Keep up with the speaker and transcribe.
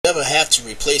ever have to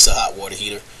replace a hot water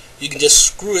heater, you can just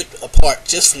screw it apart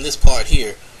just from this part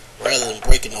here rather than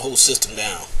breaking the whole system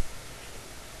down.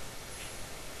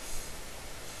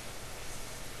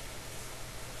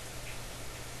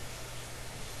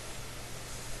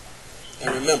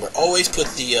 And remember, always put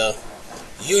the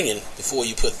union before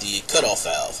you put the cutoff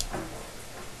valve.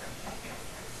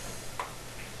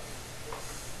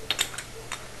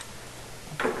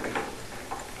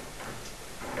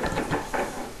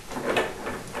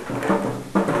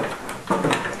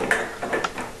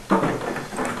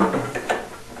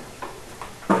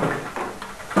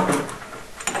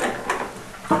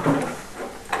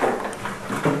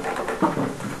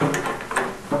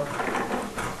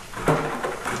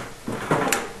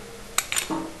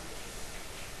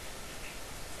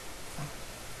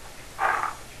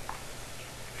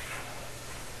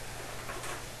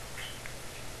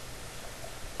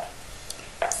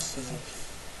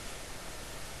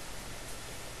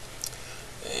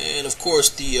 And of course,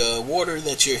 the water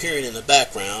that you're hearing in the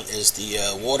background is the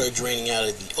water draining out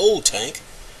of the old tank.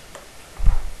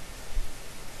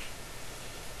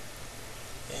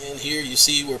 And here you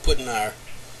see we're putting our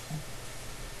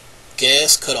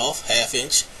gas cutoff 1/2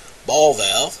 inch ball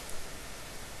valve.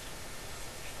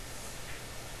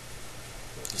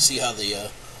 You see how the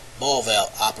ball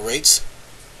valve operates,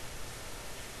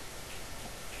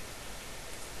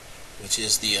 which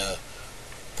is the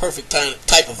perfect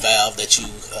type of valve that you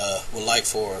would like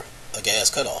for a gas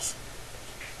cutoff.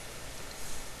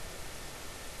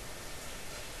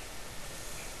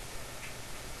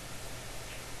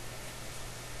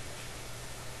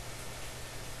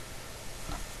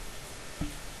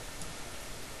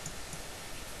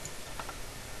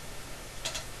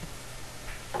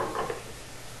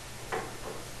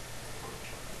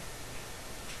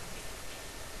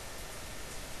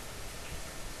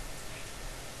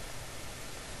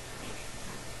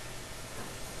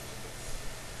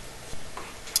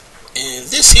 And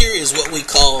this here is what we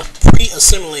call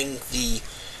pre-assembling the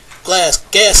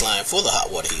gas line for the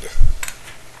hot water heater.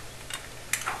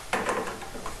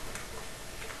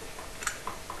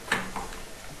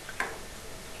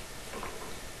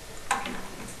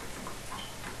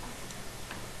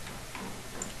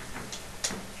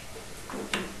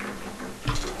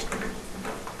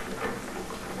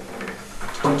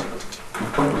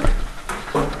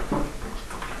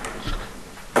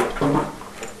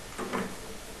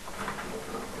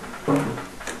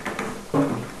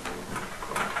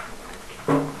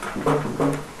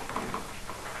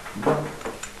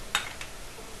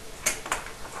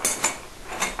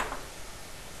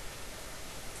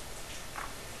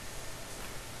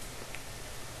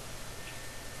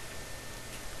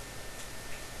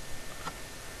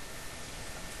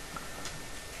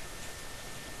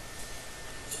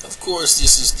 Of course,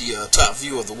 this is the top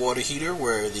view of the water heater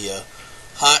where the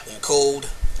hot and cold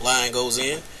line goes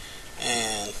in,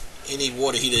 and any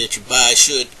water heater that you buy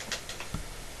should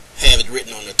have it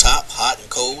written on the top, hot and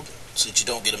cold, so that you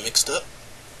don't get them mixed up.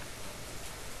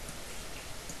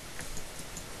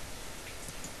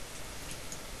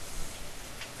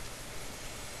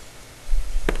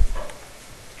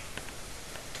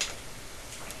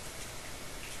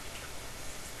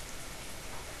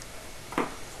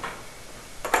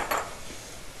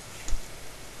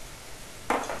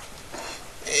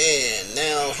 And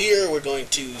now here we're going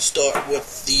to start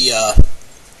with the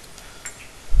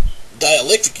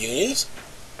dielectric unions.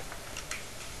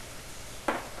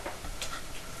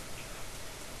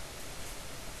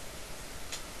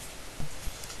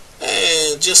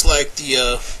 And just like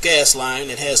the gas line,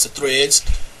 it has the threads.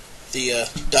 The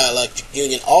dielectric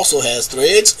union also has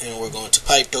threads, and we're going to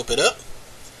pipe dope it up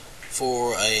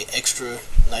for a extra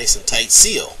nice and tight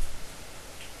seal.